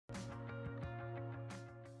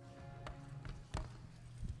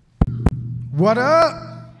What up?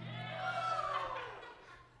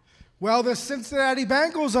 Well, the Cincinnati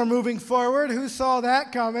Bengals are moving forward. Who saw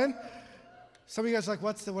that coming? Some of you guys are like,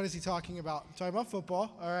 what is he talking about? I'm talking about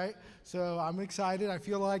football, all right? So I'm excited. I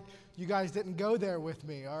feel like you guys didn't go there with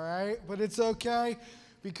me, all right? But it's okay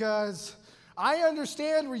because I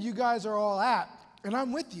understand where you guys are all at, and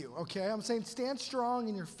I'm with you, okay? I'm saying stand strong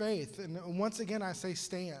in your faith. And once again, I say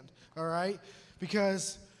stand, all right?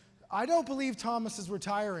 Because I don't believe Thomas is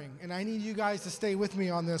retiring, and I need you guys to stay with me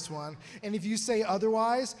on this one. And if you say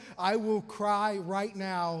otherwise, I will cry right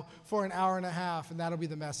now for an hour and a half, and that'll be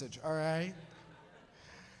the message, all right?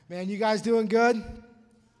 Man, you guys doing good?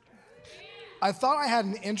 I thought I had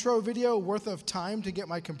an intro video worth of time to get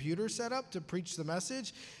my computer set up to preach the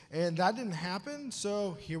message, and that didn't happen,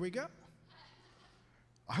 so here we go.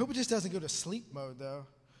 I hope it just doesn't go to sleep mode, though.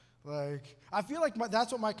 Like, I feel like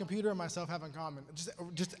that's what my computer and myself have in common.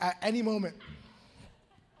 Just at any moment,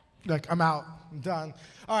 like, I'm out, I'm done.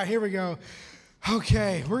 All right, here we go.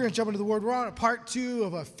 Okay, we're going to jump into the Word. We're on part 2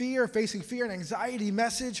 of a facing fear and anxiety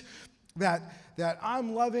message that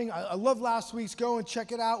I'm loving. I love last week's. Go and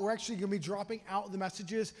check it out. We're actually going to be dropping out the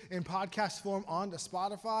messages in podcast form onto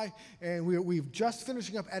Spotify. And we've just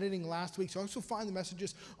finishing up editing last week. So also find the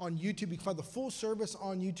messages on YouTube. You can find the full service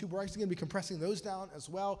on YouTube. We're actually going to be compressing those down as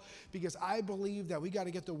well because I believe that we got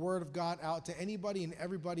to get the Word of God out to anybody and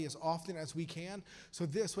everybody as often as we can. So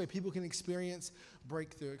this way people can experience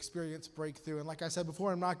breakthrough. And like I said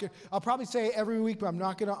before, I'll probably say it every week, but I'm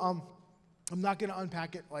not going to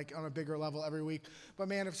unpack it like on a bigger level every week. But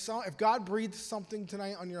man, if God breathes something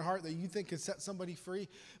tonight on your heart that you think could set somebody free,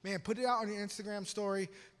 man, put it out on your Instagram story,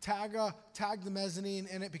 tag the Mezzanine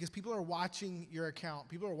in it because people are watching your account.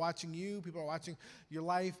 People are watching you. People are watching your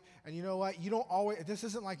life. And you know what? This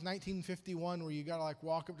isn't like 1951 where you got to like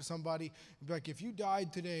walk up to somebody and be like, if you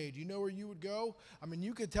died today, do you know where you would go? I mean,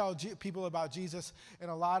 you could tell people about Jesus in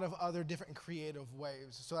a lot of other different creative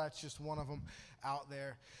ways. So that's just one of them out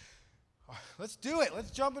there. Let's do it. Let's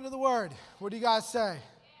jump into the Word. What do you guys say?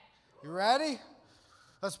 You ready?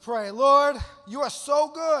 Let's pray. Lord, you are so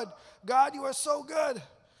good. God, you are so good.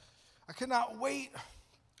 I cannot wait.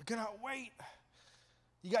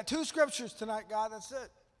 You got 2 scriptures tonight, God. That's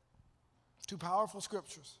it. 2 powerful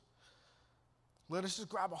scriptures. Let us just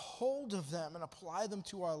grab a hold of them and apply them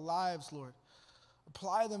to our lives, Lord.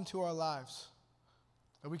 Apply them to our lives.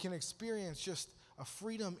 That we can experience just a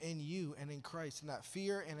freedom in you and in Christ, and that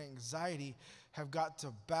fear and anxiety have got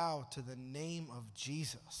to bow to the name of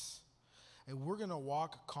Jesus. And we're going to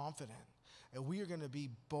walk confident, and we are going to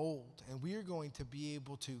be bold, and we are going to be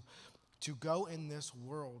able to go in this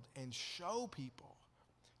world and show people,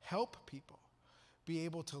 help people be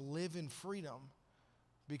able to live in freedom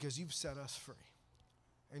because you've set us free.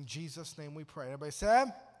 In Jesus' name we pray. Everybody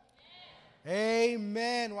said?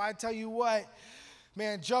 Amen. Well, I tell you what,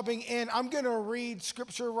 man, jumping in, I'm going to read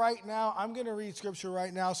scripture right now.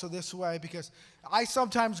 So this way, because I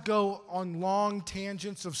sometimes go on long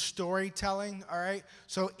tangents of storytelling, all right?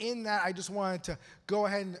 So in that, I just wanted to go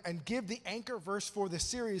ahead and give the anchor verse for this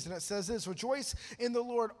series, and it says this: rejoice in the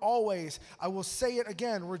Lord always. I will say it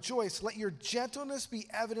again, rejoice. Let your gentleness be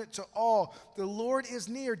evident to all. The Lord is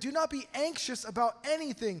near. Do not be anxious about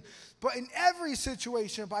anything, but in every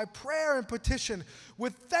situation, by prayer and petition,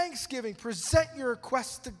 with thanksgiving, present your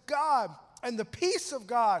requests to God, and the peace of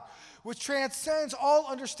God, which transcends all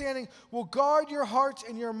understanding, will guard your hearts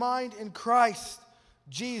and your mind in Christ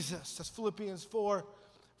Jesus. That's Philippians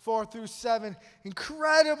 4:4-7.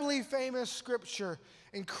 Incredibly famous scripture.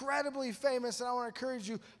 Incredibly famous. And I want to encourage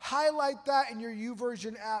you, highlight that in your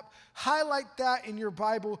YouVersion app. Highlight that in your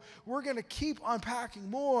Bible. We're going to keep unpacking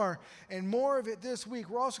more and more of it this week.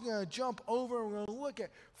 We're also going to jump over and we're going to look at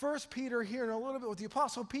 1 Peter here in a little bit, what the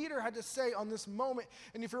Apostle Peter had to say on this moment.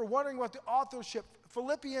 And if you're wondering about the authorship,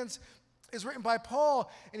 Philippians is written by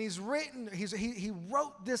Paul, and he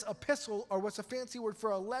wrote this epistle, or what's a fancy word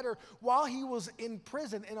for a letter, while he was in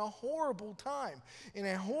prison in a horrible time.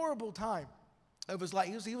 Of his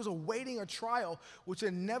life. He was awaiting a trial which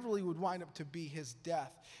inevitably would wind up to be his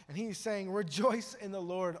death. And he's saying, rejoice in the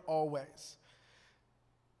Lord always.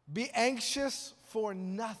 Be anxious for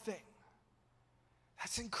nothing.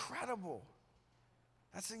 That's incredible.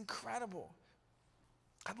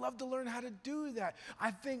 I'd love to learn how to do that.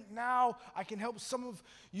 I think now I can help some of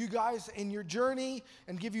you guys in your journey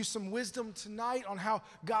and give you some wisdom tonight on how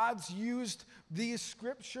God's used these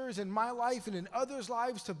scriptures in my life and in others'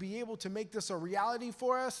 lives to be able to make this a reality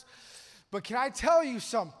for us. But can I tell you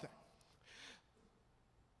something?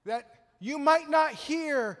 That you might not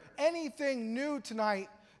hear anything new tonight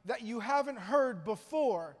that you haven't heard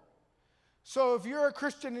before. So if you're a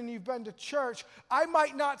Christian and you've been to church, I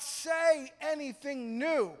might not say anything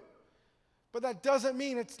new, but that doesn't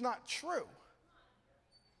mean it's not true.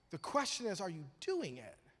 The question is, are you doing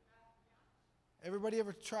it? Everybody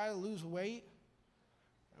ever try to lose weight?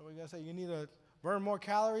 And we're going to say you need to burn more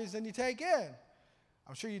calories than you take in.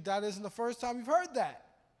 I'm sure that isn't the first time you've heard that.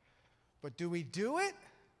 But do we do it?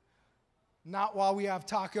 Not while we have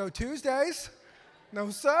Taco Tuesdays. No,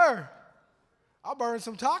 sir. I'll burn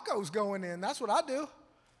some tacos going in. That's what I do.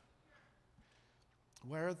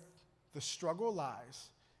 Where the struggle lies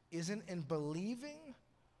isn't in believing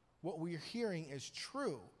what we're hearing is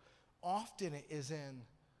true. Often it is in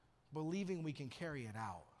believing we can carry it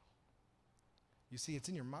out. You see, it's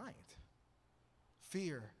in your mind.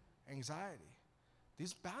 Fear, anxiety.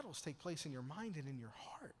 These battles take place in your mind and in your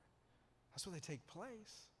heart. That's where they take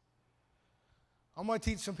place. I'm going to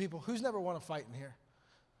teach some people. Who's never won a fight in here?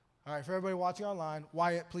 All right, for everybody watching online,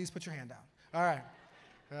 Wyatt, please put your hand down. All right.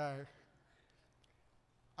 All right.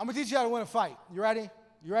 I'm going to teach you how to win a fight. You ready?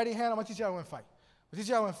 You ready, Hannah? I'm going to teach you how to win a fight. I'm going to teach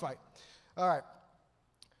you how to win a fight. All right.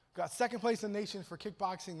 Got second place in the nation for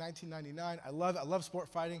kickboxing, 1999. I love sport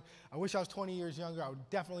fighting. I wish I was 20 years younger. I would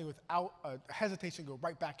definitely, without hesitation, go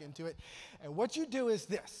right back into it. And what you do is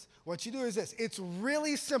this. It's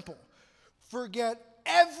really simple. Forget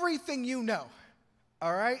everything you know.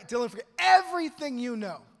 All right? Dylan, forget everything you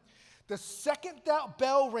know. The second that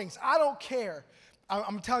bell rings, I don't care.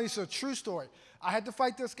 I'm telling you, it's a true story. I had to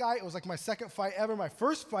fight this guy. It was like my second fight ever, my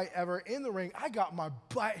first fight ever in the ring. I got my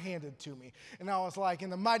butt handed to me. And I was like, in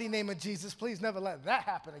the mighty name of Jesus, please never let that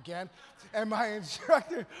happen again. And my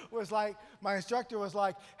instructor was like,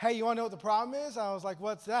 hey, you want to know what the problem is? I was like,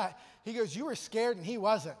 what's that? He goes, you were scared and he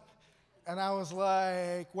wasn't. And I was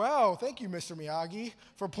like, well, thank you, Mr. Miyagi,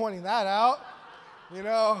 for pointing that out. You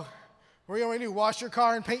know, what are you going to do, wash your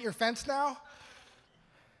car and paint your fence now?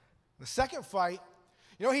 The second fight,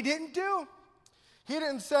 you know what he didn't do? He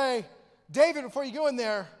didn't say, David, before you go in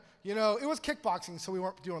there, you know, it was kickboxing, so we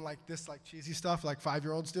weren't doing like this, like cheesy stuff like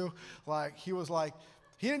 5-year-olds do. Like, he was like,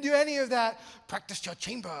 he didn't do any of that, practice your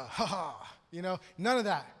chamber, you know, none of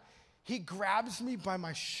that. He grabs me by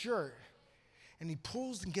my shirt, and he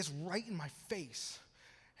pulls and gets right in my face,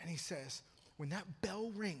 and he says, when that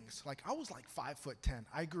bell rings, like I was like 5'10".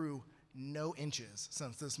 I grew no inches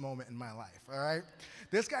since this moment in my life, all right?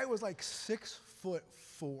 This guy was like 6'4",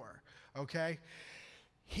 okay?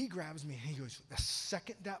 He grabs me and he goes, the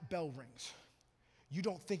second that bell rings, you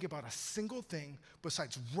don't think about a single thing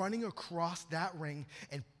besides running across that ring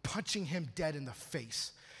and punching him dead in the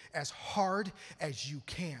face as hard as you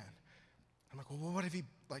can. I'm like, well, what if he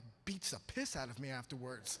like beats the piss out of me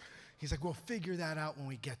afterwards? He's like, we'll figure that out when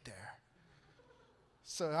we get there.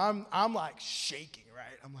 So I'm like shaking,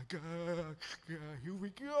 right? I'm like, here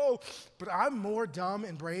we go. But I'm more dumb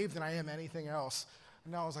and brave than I am anything else.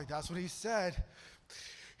 And I was like, that's what he said.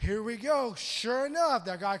 Here we go. Sure enough,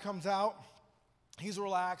 that guy comes out. He's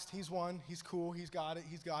relaxed. He's won. He's cool. He's got it.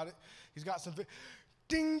 He's got some.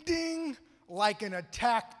 Ding, ding. Like an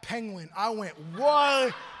attacked penguin. I went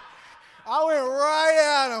right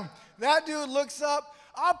at him. That dude looks up.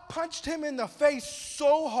 I punched him in the face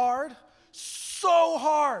so hard.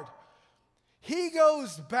 He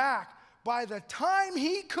goes back. By the time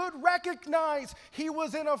he could recognize he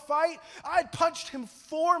was in a fight, I'd punched him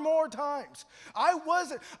 4 more times. I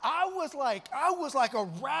was like a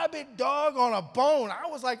rabid dog on a bone. I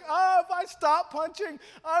was like, oh, if I stop punching,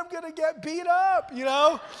 I'm going to get beat up, you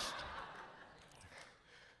know?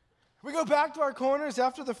 We go back to our corners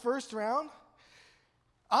after the first round.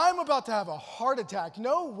 I'm about to have a heart attack.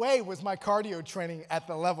 No way was my cardio training at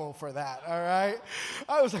the level for that, all right?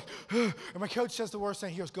 I was like, and my coach says the worst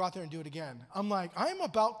thing. He goes, go out there and do it again. I'm like, I'm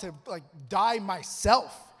about to like die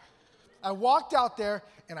myself. I walked out there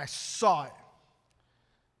and I saw it,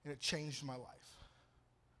 and it changed my life.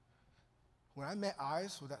 When I met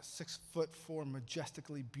eyes with that 6'4",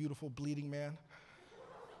 majestically beautiful, bleeding man,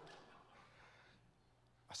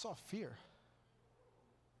 I saw fear.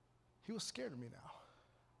 He was scared of me now.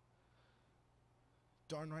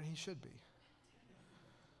 Darn right he should be.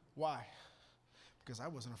 Why? Because I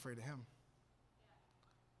wasn't afraid of him.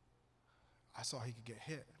 I saw he could get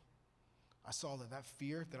hit. I saw that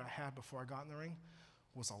fear that I had before I got in the ring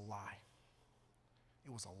was a lie.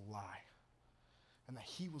 It was a lie. And that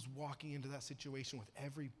he was walking into that situation with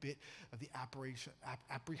every bit of the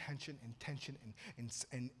apprehension and tension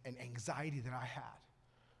and anxiety that I had.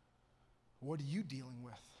 What are you dealing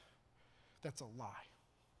with? That's a lie.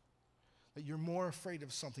 That you're more afraid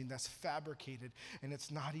of something that's fabricated and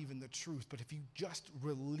it's not even the truth. But if you just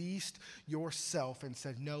released yourself and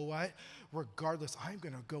said, know what? Regardless, I'm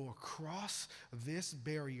going to go across this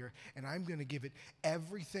barrier and I'm going to give it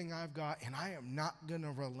everything I've got, and I am not going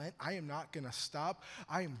to relent. I am not going to stop.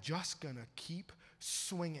 I am just going to keep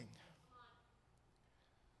swinging.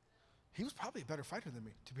 He was probably a better fighter than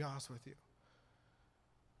me, to be honest with you.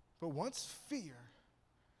 But once fear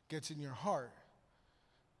gets in your heart,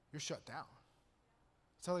 you're shut down.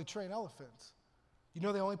 That's how they train elephants. You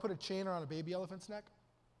know they only put a chain around a baby elephant's neck?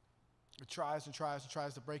 It tries and tries and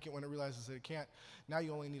tries to break it when it realizes that it can't. Now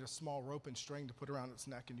you only need a small rope and string to put around its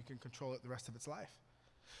neck, and you can control it the rest of its life.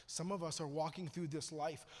 Some of us are walking through this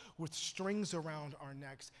life with strings around our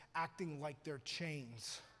necks, acting like they're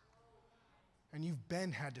chains. And you've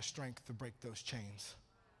had the strength to break those chains.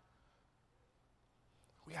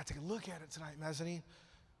 We got to take a look at it tonight, Mezzanine.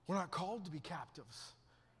 We're not called to be captives.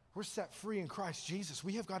 We're set free in Christ Jesus.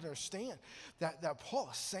 We have got to understand that Paul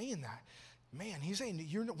is saying that. Man, he's saying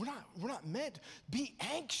we're not meant. Be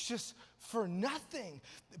anxious for nothing.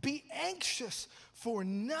 Be anxious for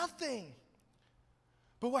nothing.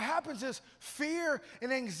 But what happens is fear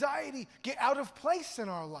and anxiety get out of place in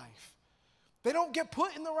our life. They don't get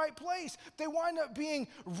put in the right place. They wind up being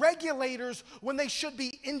regulators when they should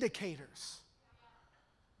be indicators.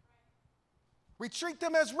 We treat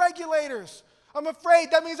them as regulators. I'm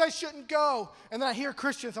afraid, that means I shouldn't go. And then I hear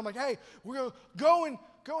Christians, I'm like, hey, we're going to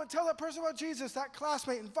go and tell that person about Jesus, that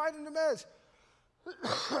classmate, invite him to Mez.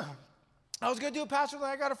 I was going to do a pastor, then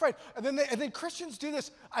I got afraid. And then Christians do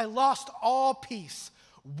this. I lost all peace.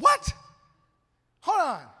 What? Hold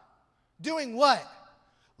on. Doing what?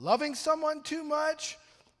 Loving someone too much?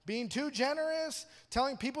 Being too generous?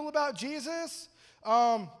 Telling people about Jesus?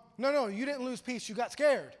 No, you didn't lose peace. You got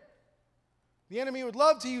scared. The enemy would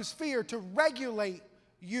love to use fear to regulate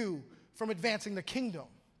you from advancing the kingdom.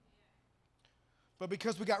 But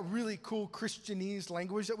because we got really cool Christianese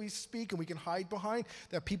language that we speak and we can hide behind,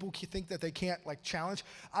 that people think that they can't challenge.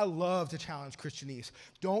 I love to challenge Christianese.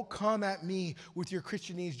 Don't come at me with your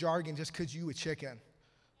Christianese jargon just because you a chicken.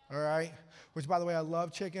 All right? Which, by the way, I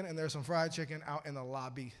love chicken, and there's some fried chicken out in the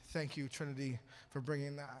lobby. Thank you, Trinity, for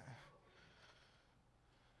bringing that.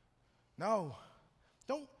 No.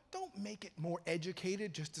 Don't make it more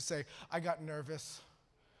educated just to say, I got nervous.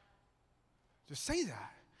 Just say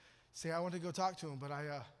that. Say, I want to go talk to him, but I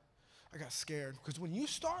got scared. Because when you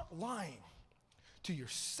start lying to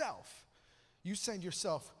yourself, you send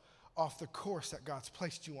yourself off the course that God's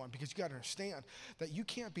placed you on, because you got to understand that you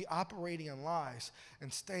can't be operating in lies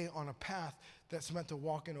and stay on a path that's meant to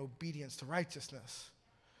walk in obedience to righteousness.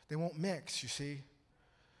 They won't mix, you see,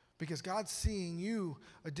 because God's seeing you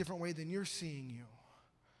a different way than you're seeing you.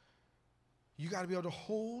 You got to be able to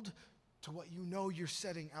hold to what you know you're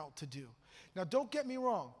setting out to do. Now, don't get me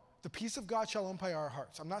wrong. The peace of God shall umpire our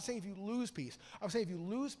hearts. I'm not saying if you lose peace. I'm saying if you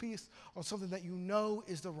lose peace on something that you know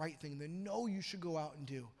is the right thing, then know you should go out and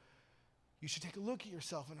do. You should take a look at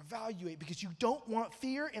yourself and evaluate, because you don't want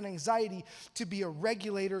fear and anxiety to be a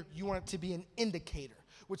regulator. You want it to be an indicator,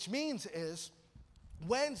 which means is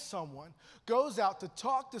when someone goes out to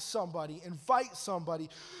talk to somebody, invite somebody,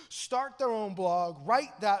 start their own blog,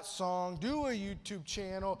 write that song, do a YouTube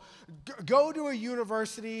channel, go to a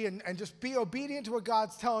university and just be obedient to what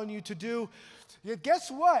God's telling you to do, guess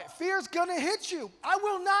what? Fear's going to hit you. I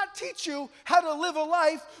will not teach you how to live a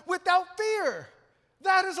life without fear.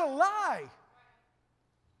 That is a lie.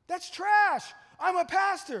 That's trash. I'm a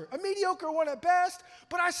pastor, a mediocre one at best,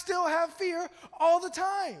 but I still have fear all the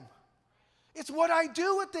time. It's what I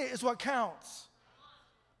do with it is what counts.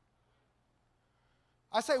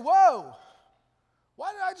 I say, whoa,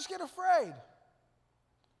 why did I just get afraid?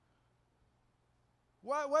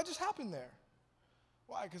 What just happened there?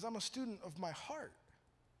 Why? Because I'm a student of my heart.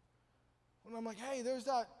 When I'm like, hey, there's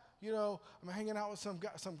that, I'm hanging out with some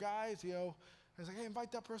guys, and it's like, hey,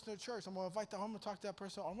 invite that person to church. I'm going to talk to that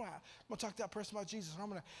person. I'm going to talk to that person about Jesus. And I'm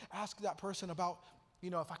going to ask that person about,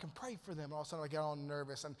 if I can pray for them. And all of a sudden I get all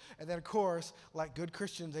nervous. And then, of course, like good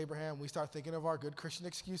Christians, Abraham, we start thinking of our good Christian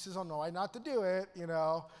excuses on why not to do it, And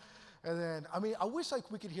then, I wish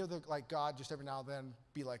we could hear God just every now and then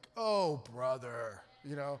be like, oh, brother,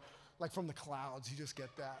 like from the clouds. You just get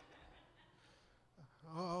that.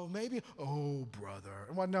 Oh, maybe, oh, brother.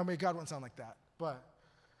 And no, God wouldn't sound like that. But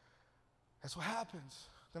that's what happens.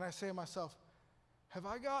 Then I say to myself, have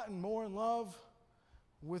I gotten more in love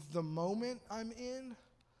with the moment I'm in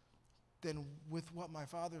than with what my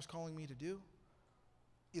Father is calling me to do?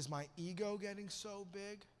 Is my ego getting so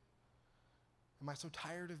big? Am I so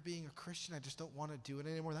tired of being a Christian I just don't want to do it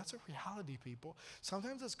anymore? That's a reality, people.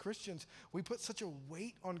 Sometimes as Christians, we put such a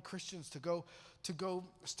weight on Christians to go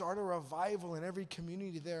start a revival in every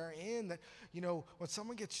community they're in that, when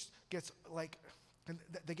someone gets like, and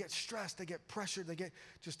they get stressed, they get pressured, they get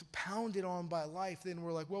just pounded on by life, then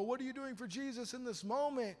we're like, well, what are you doing for Jesus in this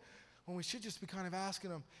moment? When we should just be kind of asking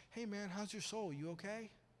them, hey man, how's your soul? You okay?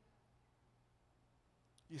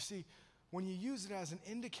 You see, when you use it as an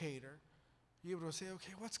indicator, you're able to say,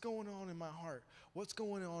 okay, what's going on in my heart? What's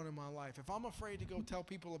going on in my life? If I'm afraid to go tell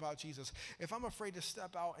people about Jesus, if I'm afraid to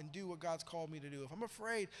step out and do what God's called me to do, if I'm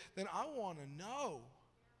afraid, then I want to know.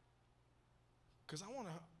 Because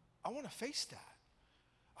I want to face that.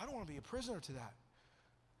 I don't want to be a prisoner to that.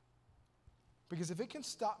 Because if it can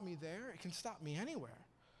stop me there, it can stop me anywhere.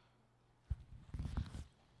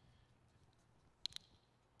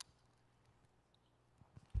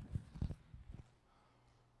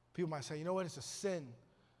 People might say, you know what, it's a sin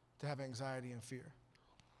to have anxiety and fear.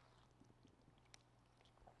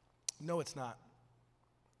 No, it's not.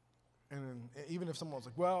 And then, even if someone's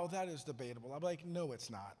like, well, that is debatable, I'm like, no, it's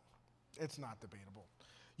not. It's not debatable.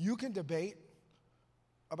 You can debate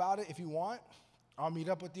about it if you want. I'll meet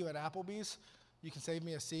up with you at Applebee's. You can save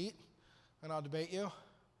me a seat, and I'll debate you.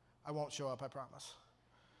 I won't show up, I promise.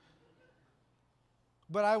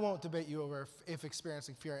 But I won't debate you over if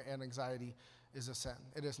experiencing fear and anxiety is a sin.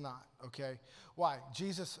 It is not, okay? Why?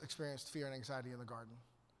 Jesus experienced fear and anxiety in the garden,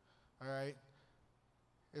 all right?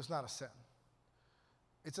 It's not a sin.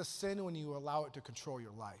 It's a sin when you allow it to control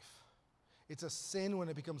your life. It's a sin when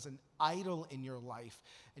it becomes an idol in your life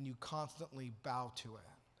and you constantly bow to it.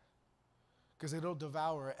 Because it'll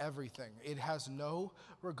devour everything. It has no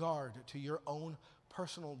regard to your own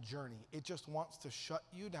personal journey. It just wants to shut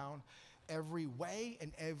you down every way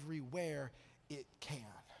and everywhere it can.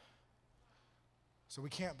 So we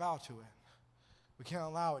can't bow to it. We can't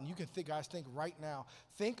allow it. And you can think, guys, think right now.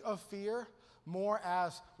 Think of fear more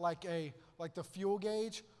as like the fuel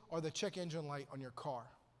gauge or the check engine light on your car.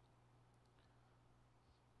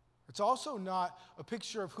 It's also not a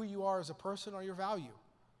picture of who you are as a person or your value.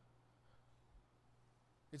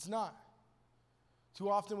 It's not. Too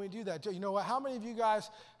often we do that. You know what? How many of you guys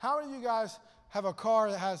have a car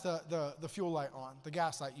that has the fuel light on, the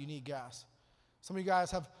gas light? You need gas. Some of you guys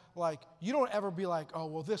have, you don't ever be like, oh,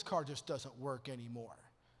 well, this car just doesn't work anymore.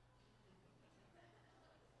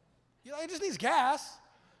 It just needs gas.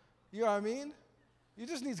 You know what I mean? It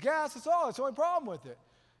just needs gas, that's all. That's the only problem with it.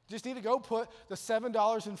 You just need to go put the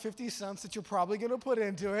 $7.50 that you're probably going to put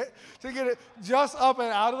into it to get it just up and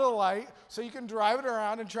out of the light so you can drive it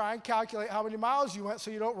around and try and calculate how many miles you went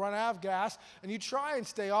so you don't run out of gas. And you try and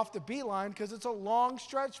stay off the beeline because it's a long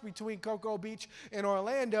stretch between Cocoa Beach and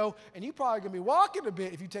Orlando, and you're probably going to be walking a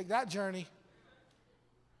bit if you take that journey.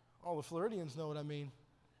 All the Floridians know what I mean.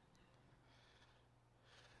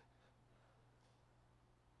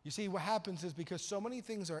 You see, what happens is because so many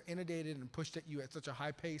things are inundated and pushed at you at such a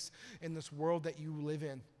high pace in this world that you live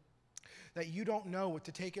in, that you don't know what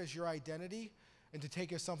to take as your identity and to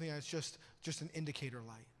take as something that's just an indicator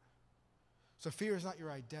light. So fear is not your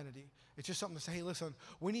identity. It's just something to say, hey, listen,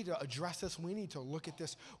 we need to address this. We need to look at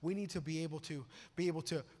this. We need to be able to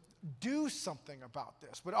do something about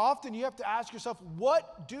this. But often you have to ask yourself,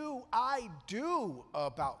 what do I do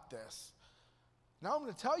about this? Now I'm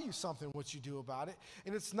going to tell you something what you do about it,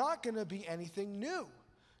 and it's not going to be anything new.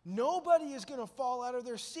 Nobody is going to fall out of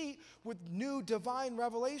their seat with new divine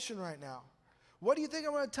revelation right now. What do you think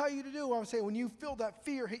I'm going to tell you to do? I'm saying when you feel that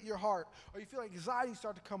fear hit your heart, or you feel anxiety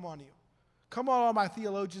start to come on you. Come on, all my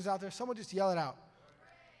theologians out there. Someone just yell it out.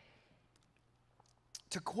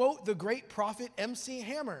 To quote the great prophet MC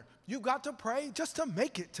Hammer, you've got to pray just to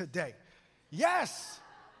make it today. Yes.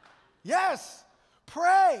 Yes.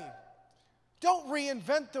 Pray. Don't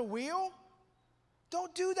reinvent the wheel.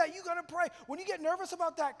 Don't do that. You got to pray. When you get nervous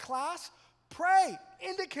about that class, pray.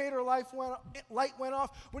 Indicator light went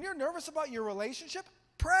off. When you're nervous about your relationship,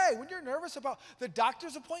 pray. When you're nervous about the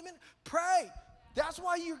doctor's appointment, pray. That's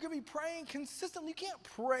why you're going to be praying consistently. You can't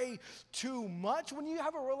pray too much. When you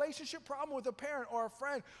have a relationship problem with a parent or a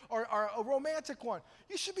friend or a romantic one,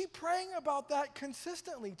 you should be praying about that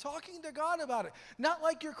consistently, talking to God about it. Not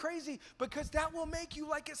like you're crazy, because that will make you,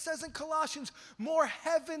 like it says in Colossians, more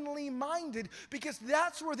heavenly minded, because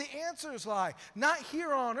that's where the answers lie, not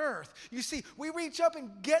here on earth. You see, we reach up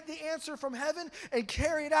and get the answer from heaven and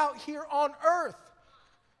carry it out here on earth.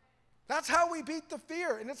 That's how we beat the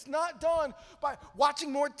fear, and it's not done by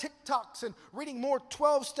watching more TikToks and reading more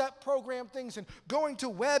 12-step program things and going to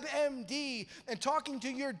WebMD and talking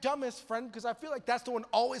to your dumbest friend, because I feel like that's the one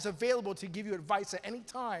always available to give you advice at any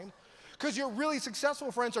time, because your really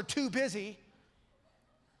successful friends are too busy.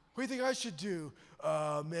 What do you think I should do?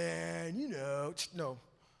 Man, no.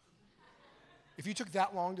 If you took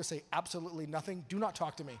that long to say absolutely nothing, do not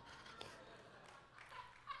talk to me.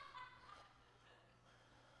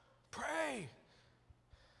 Pray.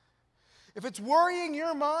 If it's worrying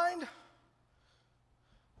your mind,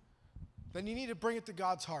 then you need to bring it to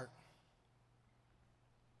God's heart.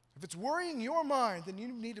 If it's worrying your mind, then you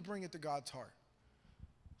need to bring it to God's heart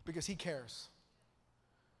because He cares.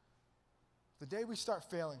 The day we start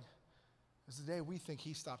failing is the day we think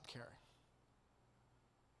He stopped caring.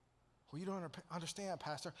 Well, you don't understand,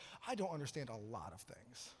 Pastor. I don't understand a lot of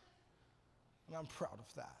things, and I'm proud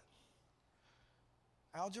of that.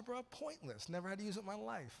 Algebra, pointless. Never had to use it in my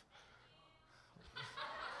life.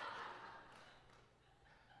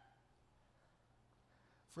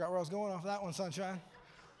 Forgot where I was going off that one, sunshine.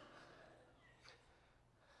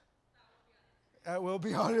 That will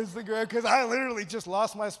be on Instagram because I literally just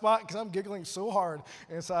lost my spot because I'm giggling so hard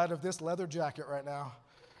inside of this leather jacket right now.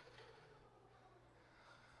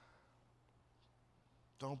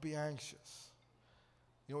 Don't be anxious.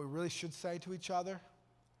 You know what we really should say to each other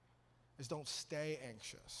is don't stay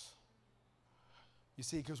anxious. You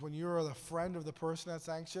see, because when you're the friend of the person that's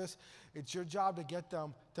anxious, it's your job to get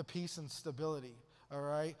them to peace and stability. All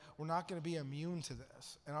right? We're not going to be immune to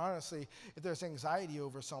this. And honestly, if there's anxiety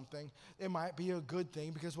over something, it might be a good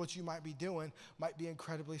thing because what you might be doing might be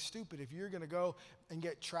incredibly stupid. If you're going to go and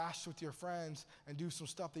get trashed with your friends and do some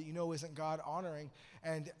stuff that you know isn't God honoring,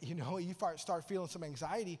 and you know you start feeling some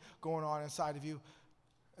anxiety going on inside of you,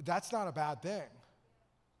 that's not a bad thing.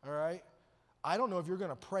 All right? I don't know if you're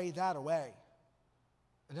going to pray that away.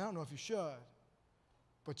 And I don't know if you should.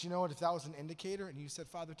 But you know what? If that was an indicator and you said,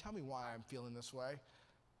 Father, tell me why I'm feeling this way.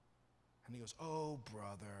 And He goes, oh,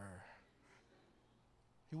 brother.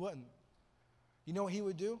 He wouldn't. You know what He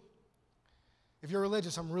would do? If you're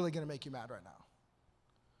religious, I'm really going to make you mad right now.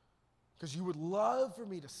 Because you would love for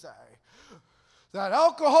me to say that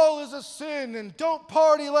alcohol is a sin and don't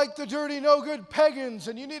party like the dirty, no good pagans.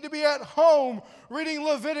 And you need to be at home reading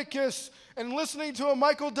Leviticus and listening to a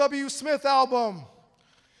Michael W. Smith album.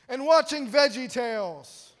 And watching Veggie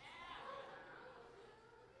Tales.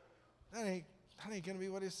 That ain't going to be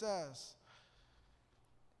what He says.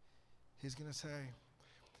 He's going to say,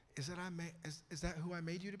 is that who I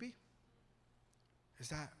made you to be? Is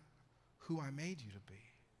that who I made you to be?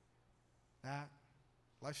 That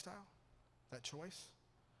lifestyle? That choice?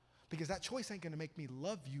 Because that choice ain't going to make me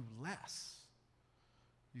love you less,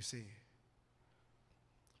 you see.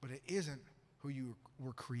 But it isn't who you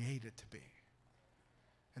were created to be.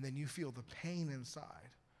 And then you feel the pain inside,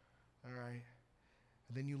 all right?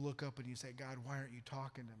 And then you look up and you say, God, why aren't you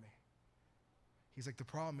talking to me? He's like, the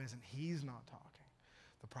problem isn't He's not talking.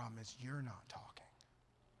 The problem is you're not talking.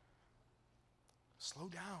 Slow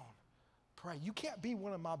down. Pray. You can't be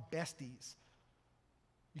one of my besties.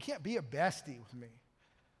 You can't be a bestie with me.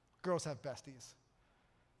 Girls have besties.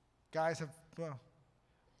 Guys have, well,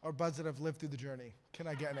 our buds that have lived through the journey. Can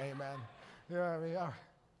I get an amen? You know what I mean?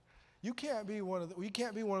 You can't be one of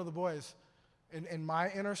the boys in my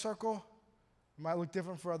inner circle. It might look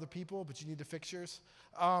different for other people, but you need to fix yours.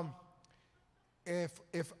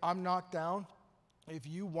 If I'm knocked down, if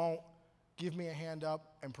you won't give me a hand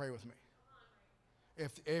up and pray with me.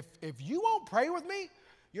 If you won't pray with me,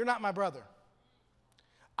 you're not my brother.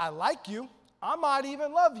 I like you. I might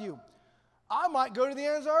even love you. I might go to the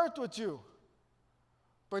ends of the earth with you.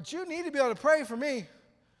 But you need to be able to pray for me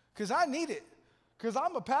because I need it. Because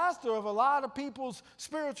I'm a pastor of a lot of people's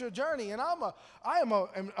spiritual journey, and I am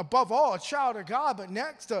above all a child of God, but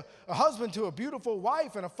next to a husband to a beautiful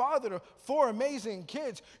wife and a father to 4 amazing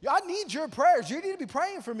kids. I need your prayers. You need to be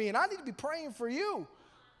praying for me, and I need to be praying for you,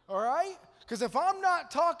 all right? Because if I'm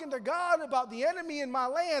not talking to God about the enemy in my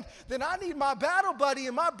land, then I need my battle buddy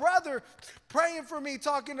and my brother praying for me,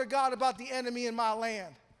 talking to God about the enemy in my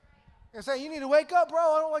land. And saying, you need to wake up, bro.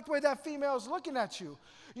 I don't like the way that female is looking at you.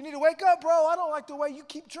 You need to wake up, bro. I don't like the way you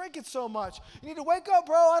keep drinking so much. You need to wake up,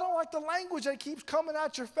 bro. I don't like the language that keeps coming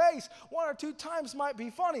at your face. 1 or 2 times might be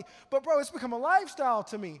funny, but, bro, it's become a lifestyle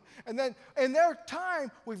to me. And then in their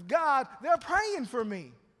time with God, they're praying for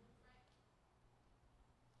me.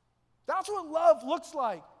 That's what love looks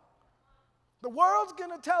like. The world's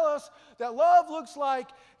going to tell us that love looks like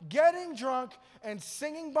getting drunk and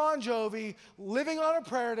singing Bon Jovi, living on a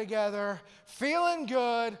prayer together, feeling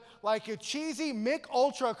good like a cheesy Mick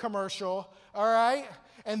Ultra commercial, all right?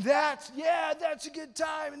 And that's a good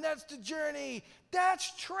time, and that's the journey.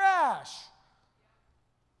 That's trash.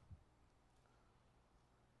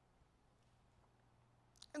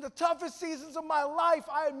 In the toughest seasons of my life,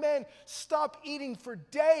 I had men stop eating for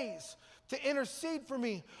days to intercede for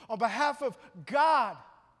me on behalf of God.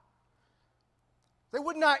 They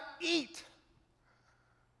would not eat.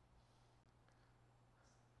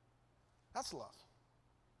 That's love.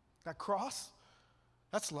 That cross,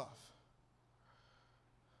 that's love.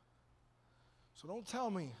 So don't tell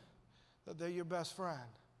me that they're your best friend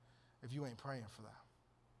if you ain't praying for them.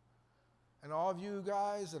 And all of you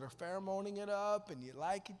guys that are pheromoning it up and you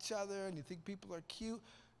like each other and you think people are cute,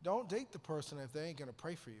 don't date the person if they ain't going to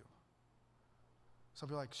pray for you. Some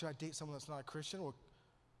people are like, should I date someone that's not a Christian? Well,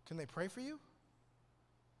 can they pray for you?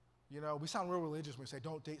 You know, we sound real religious when we say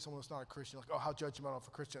don't date someone that's not a Christian. Like, oh, how judgmental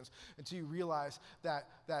for Christians. Until you realize that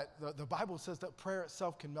the Bible says that prayer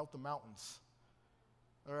itself can melt the mountains.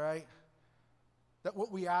 All right? That what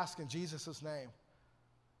we ask in Jesus' name,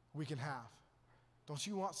 we can have. Don't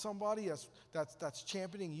you want somebody that's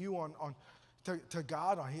championing you to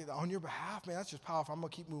God on your behalf? Man, that's just powerful. I'm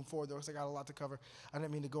going to keep moving forward, though, because I got a lot to cover. I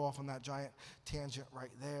didn't mean to go off on that giant tangent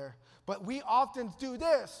right there. But we often do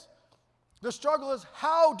this. The struggle is,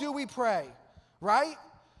 how do we pray, right?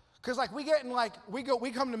 Because like we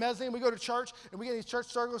come to Mezzanine, we go to church, and we get these church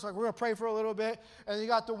struggles, like we're going to pray for a little bit, and you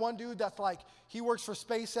got the one dude that's like, he works for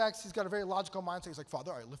SpaceX, he's got a very logical mindset, he's like,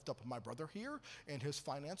 Father, I lift up my brother here and his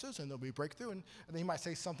finances, and there'll be a breakthrough, and then he might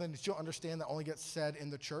say something that you'll understand that only gets said in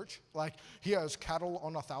the church, like, he has cattle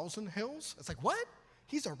on 1,000 hills. It's like, what?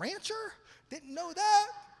 He's a rancher? Didn't know that?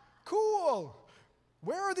 Cool.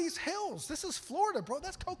 Where are these hills? This is Florida, bro.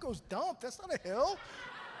 That's Coco's Dump. That's not a hill.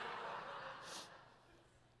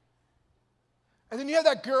 And then you have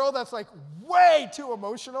that girl that's like way too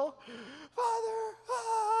emotional.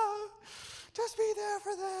 Father, just be there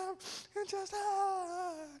for them. And just,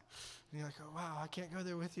 And you're like, oh, wow, I can't go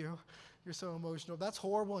there with you. You're so emotional. That's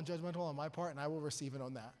horrible and judgmental on my part, and I will receive it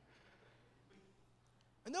on that.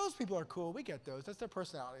 And those people are cool. We get those. That's their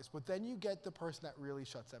personalities. But then you get the person that really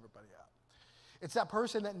shuts everybody up. It's that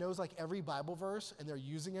person that knows like every Bible verse, and they're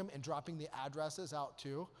using them and dropping the addresses out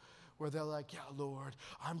too, where they're like, yeah, Lord,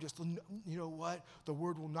 you know what? The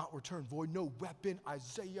word will not return void. No weapon,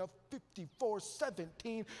 Isaiah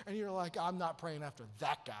 54:17. And you're like, I'm not praying after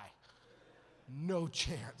that guy. No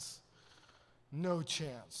chance. No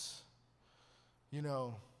chance. You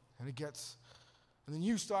know, and then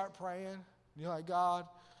you start praying, and you're like, God,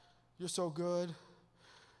 you're so good.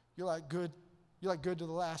 You're like good to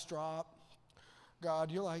the last drop.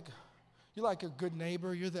 God, you're like a good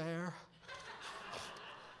neighbor. You're there.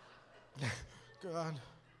 God,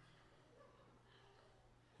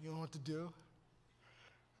 you know what to do?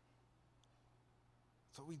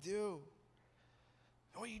 That's what we do.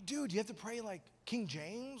 And what you do you have to pray like King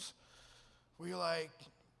James? Where you're like,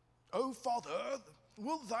 oh, Father,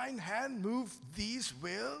 will thine hand move these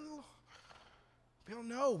will? We don't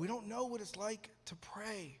know. We don't know what it's like to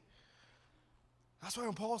pray. That's why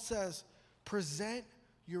when Paul says, present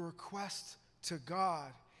your requests to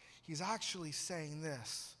God, he's actually saying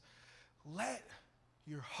this. Let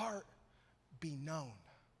your heart be known.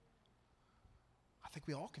 I think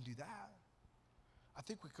we all can do that. I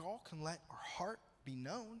think we all can let our heart be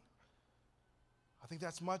known. I think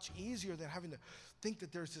that's much easier than having to think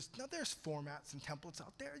that there's formats and templates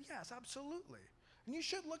out there. Yes, absolutely. And you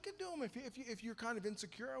should look into them if you're kind of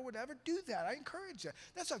insecure or whatever. Do that. I encourage that.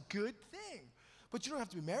 That's a good thing. But you don't have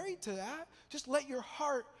to be married to that. Just let your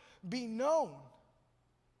heart be known.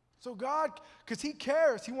 So God, because he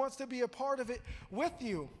cares, he wants to be a part of it with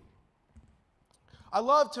you. I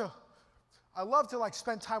love to like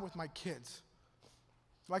spend time with my kids.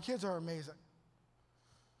 My kids are amazing.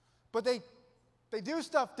 But they do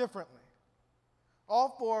stuff differently.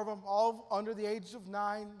 All four of them, all under the age of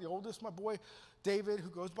 9. The oldest, my boy David, who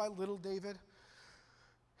goes by Little David.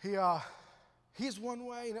 He's one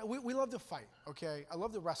way. We love to fight, okay? I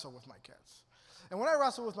love to wrestle with my kids. And when I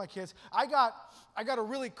wrestle with my kids, I got a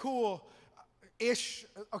really cool-ish,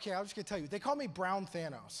 okay, I'm just going to tell you. They call me Brown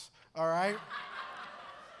Thanos, all right?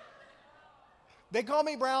 They call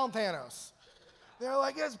me Brown Thanos. They're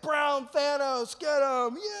like, it's Brown Thanos, get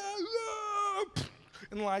him, yeah.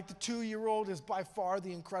 And like the 2-year-old is by far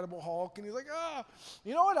the Incredible Hulk, and he's like,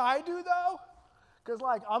 You know what I do, though? Because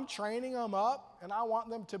like I'm training them up, and I want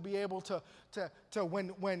them to be able to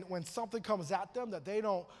when something comes at them, that they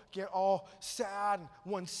don't get all sad and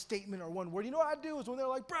one statement or one word. You know what I do is when they're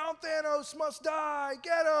like, Brown Thanos must die,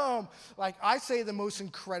 get him. Like I say the most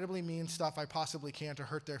incredibly mean stuff I possibly can to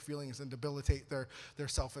hurt their feelings and debilitate their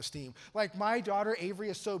self-esteem. Like my daughter Avery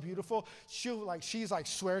is so beautiful. She's like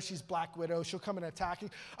swears she's Black Widow. She'll come and attack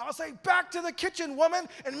you. I'll say, back to the kitchen, woman,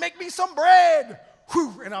 and make me some bread.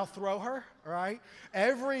 Whew, and I'll throw her, all right?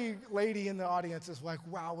 Every lady in the audience is like,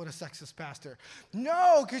 wow, what a sexist pastor.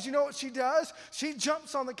 No, because you know what she does? She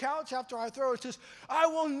jumps on the couch after I throw her and says, I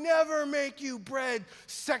will never make you bread,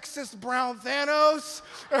 sexist brown Thanos.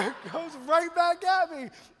 And it goes right back at me.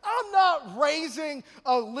 I'm not raising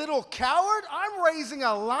a little coward. I'm raising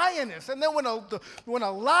a lioness. And then when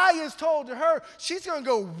a lie is told to her, she's going to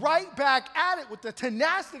go right back at it with the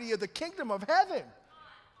tenacity of the kingdom of heaven.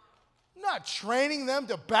 I'm not training them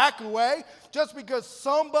to back away just because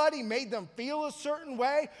somebody made them feel a certain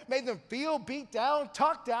way, made them feel beat down,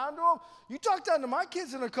 talked down to them. You talk down to my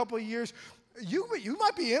kids in a couple of years, you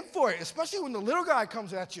might be in for it, especially when the little guy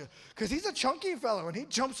comes at you, because he's a chunky fellow and he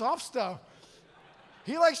jumps off stuff.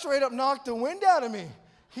 He like straight up knocked the wind out of me.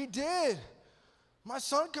 He did. My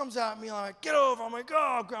son comes at me like, get over. I'm like,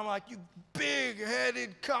 oh, Grandma, like, you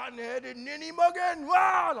big-headed, cotton-headed ninny muggin'.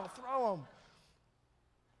 Wow, and I'll throw him.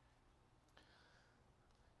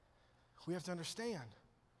 We have to understand.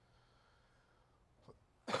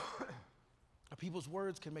 People's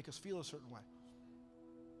words can make us feel a certain way.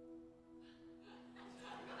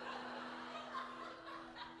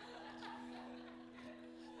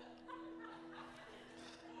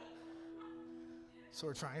 So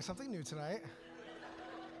we're trying something new tonight.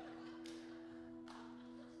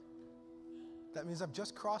 That means I've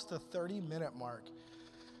just crossed the 30-minute mark.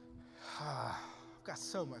 I've got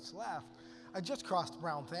so much left. I just crossed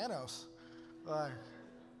brown Thanos.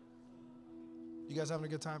 You guys having a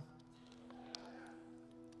good time?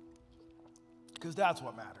 Because that's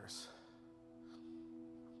what matters.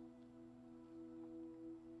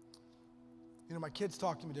 You know, my kids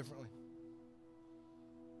talk to me differently.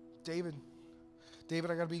 David,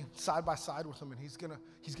 I got to be side by side with him, and he's gonna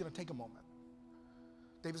take a moment.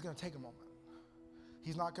 David's gonna take a moment.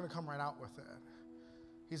 He's not gonna come right out with it.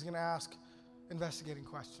 He's gonna ask investigating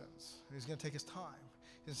questions. And he's gonna take his time.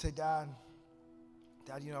 He's gonna say, Dad,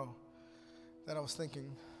 you know, that I was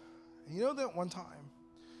thinking, and you know that one time,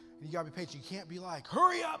 and you gotta be patient. You can't be like,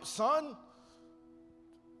 hurry up, son.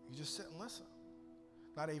 You just sit and listen.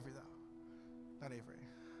 Not Avery, though. Not Avery.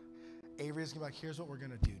 Avery's gonna be like, here's what we're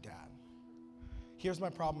gonna do, Dad. Here's my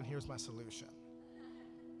problem and here's my solution.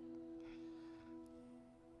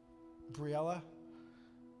 Briella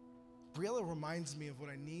reminds me of what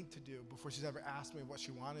I need to do before she's ever asked me what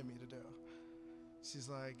she wanted me to do. She's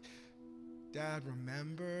like, Dad,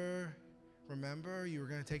 remember you were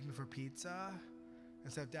going to take me for pizza? I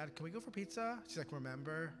said, Dad, can we go for pizza? She's like,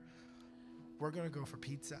 remember, we're going to go for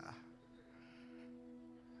pizza.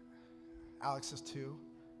 Alex is 2.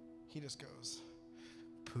 He just goes,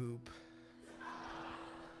 poop.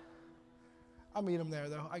 I'll meet him there,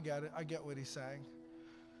 though. I get it. I get what he's saying.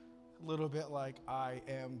 A little bit like I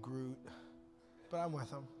am Groot, but I'm with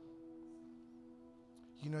him.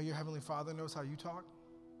 You know your Heavenly Father knows how you talk.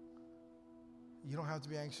 You don't have to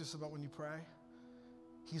be anxious about when you pray.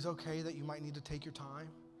 He's okay that you might need to take your time.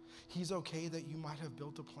 He's okay that you might have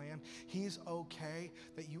built a plan. He's okay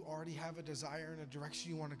that you already have a desire and a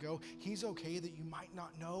direction you want to go. He's okay that you might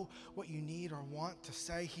not know what you need or want to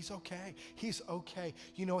say. He's okay. He's okay.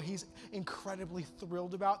 You know, he's incredibly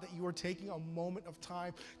thrilled about that you are taking a moment of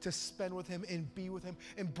time to spend with him and be with him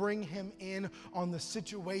and bring him in on the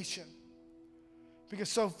situation.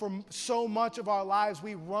 Because for so much of our lives,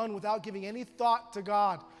 we run without giving any thought to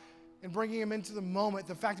God and bringing him into the moment.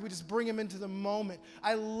 The fact that we just bring him into the moment.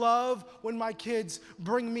 I love when my kids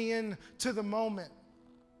bring me into the moment.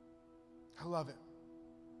 I love it.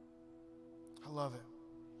 I love it.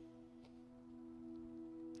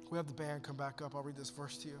 We have the band come back up. I'll read this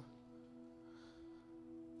verse to you.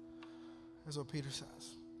 Here's what Peter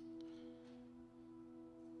says.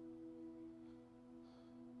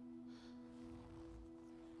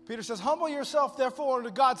 Peter says, humble yourself, therefore, under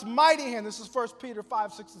God's mighty hand. This is 1 Peter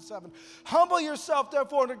 5, 6, and 7. Humble yourself,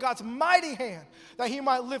 therefore, under God's mighty hand, that he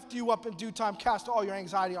might lift you up in due time. Cast all your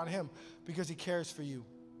anxiety on him, because he cares for you.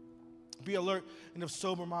 Be alert and of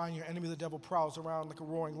sober mind. Your enemy, the devil, prowls around like a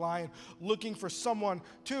roaring lion, looking for someone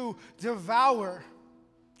to devour.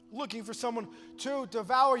 Looking for someone to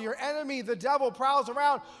devour. Your enemy, the devil, prowls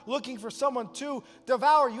around looking for someone to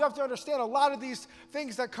devour. You have to understand a lot of these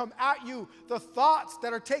things that come at you, the thoughts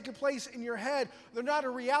that are taking place in your head, they're not a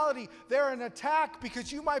reality. They're an attack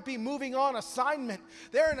because you might be moving on assignment.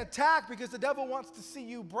 They're an attack because the devil wants to see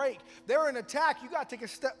you break. They're an attack. You got to take a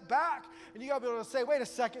step back and you got to be able to say, wait a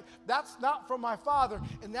second, that's not from my Father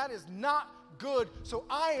and that is not good. So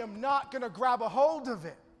I am not going to grab a hold of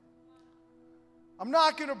it. I'm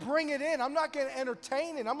not going to bring it in. I'm not going to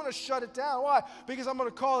entertain it. I'm going to shut it down. Why? Because I'm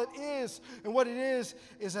going to call it is. And what it is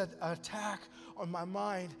an attack on my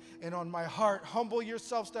mind and on my heart. Humble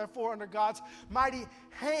yourselves, therefore, under God's mighty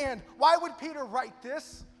hand. Why would Peter write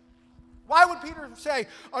this? Why would Peter say,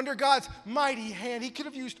 under God's mighty hand? He could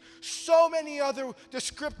have used so many other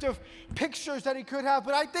descriptive pictures that he could have,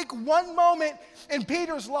 but I think one moment in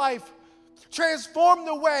Peter's life transformed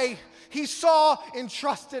the way he saw and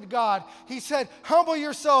trusted God. He said, humble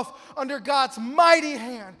yourself under God's mighty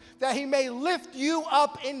hand, that he may lift you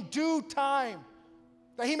up in due time.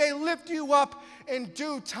 That he may lift you up in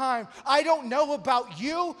due time. I don't know about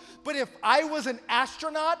you, but if I was an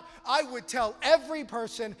astronaut, I would tell every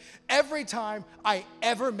person every time I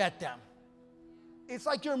ever met them. It's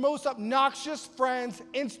like your most obnoxious friend's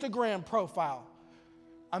Instagram profile.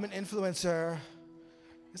 I'm an influencer.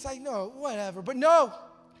 It's like, no, whatever. But no,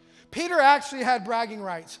 Peter actually had bragging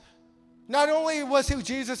rights. Not only was he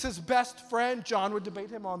Jesus' best friend, John would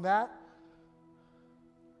debate him on that,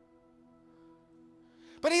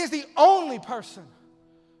 but he is the only person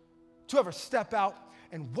to ever step out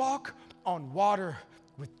and walk on water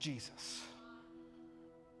with Jesus.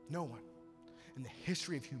 No one in the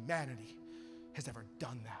history of humanity has ever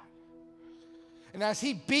done that. And as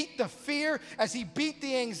he beat the fear, as he beat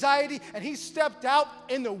the anxiety, and he stepped out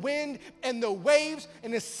in the wind and the waves,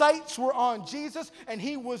 and his sights were on Jesus, and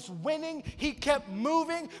he was winning, he kept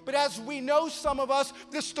moving. But as we know, some of us,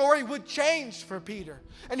 the story would change for Peter.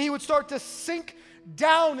 And he would start to sink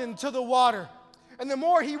down into the water. And the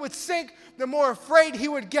more he would sink, the more afraid he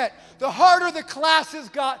would get. The harder the classes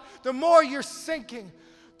got, the more you're sinking.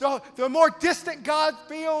 The more distant God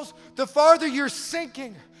feels, the farther you're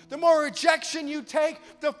sinking. The more rejection you take,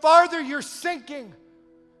 the farther you're sinking.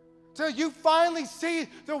 Till you finally see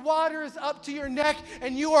the water is up to your neck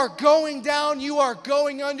and you are going down, you are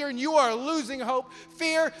going under, and you are losing hope.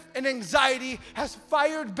 Fear and anxiety has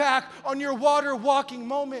fired back on your water walking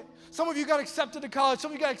moment. Some of you got accepted to college.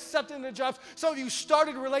 Some of you got accepted into jobs. Some of you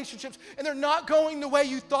started relationships, and they're not going the way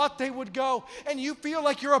you thought they would go. And you feel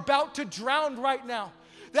like you're about to drown right now.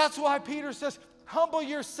 That's why Peter says, humble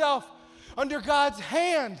yourself under God's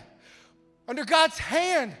hand. Under God's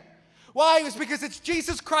hand. Why? It's because it's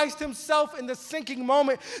Jesus Christ himself in the sinking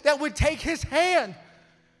moment that would take his hand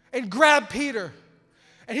and grab Peter.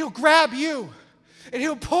 And he'll grab you. And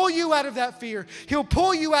he'll pull you out of that fear. He'll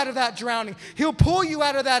pull you out of that drowning. He'll pull you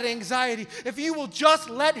out of that anxiety if you will just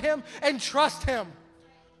let him and trust him.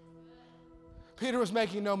 Peter was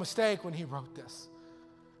making no mistake when he wrote this.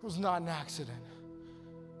 It was not an accident.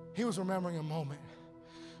 He was remembering a moment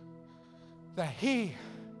that he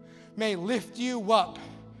may lift you up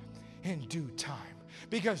in due time,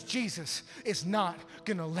 because Jesus is not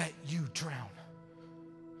going to let you drown.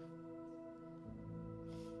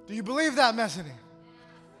 Do you believe that, Mezzanine?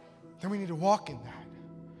 Then we need to walk in that.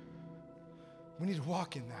 We need to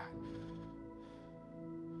walk in that.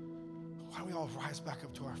 Why don't we all rise back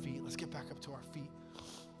up to our feet? Let's get back up to our feet.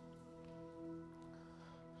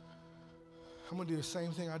 I'm going to do the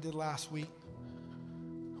same thing I did last week.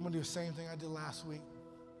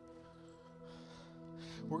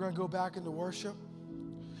 We're going to go back into worship,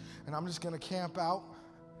 and I'm just going to camp out.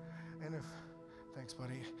 And thanks,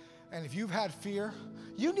 buddy. And if you've had fear,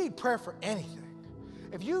 you need prayer for anything.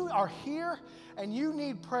 If you are here and you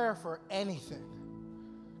need prayer for anything,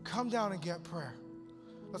 come down and get prayer.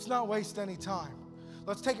 Let's not waste any time.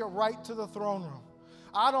 Let's take it right to the throne room.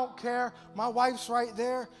 I don't care. My wife's right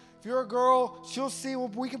there. If you're a girl, she'll see, well,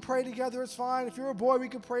 we can pray together, it's fine. If you're a boy, we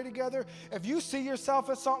can pray together. If you see yourself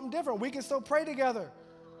as something different, we can still pray together.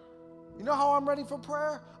 You know how I'm ready for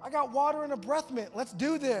prayer? I got water and a breath mint. Let's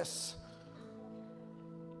do this.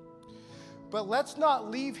 But let's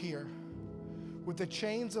not leave here with the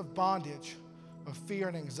chains of bondage, of fear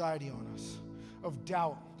and anxiety on us, of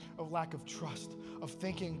doubt, of lack of trust, of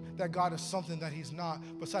thinking that God is something that he's not,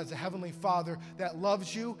 besides a heavenly Father that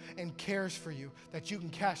loves you and cares for you, that you can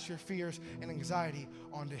cast your fears and anxiety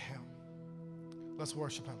onto him. Let's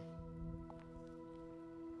worship him.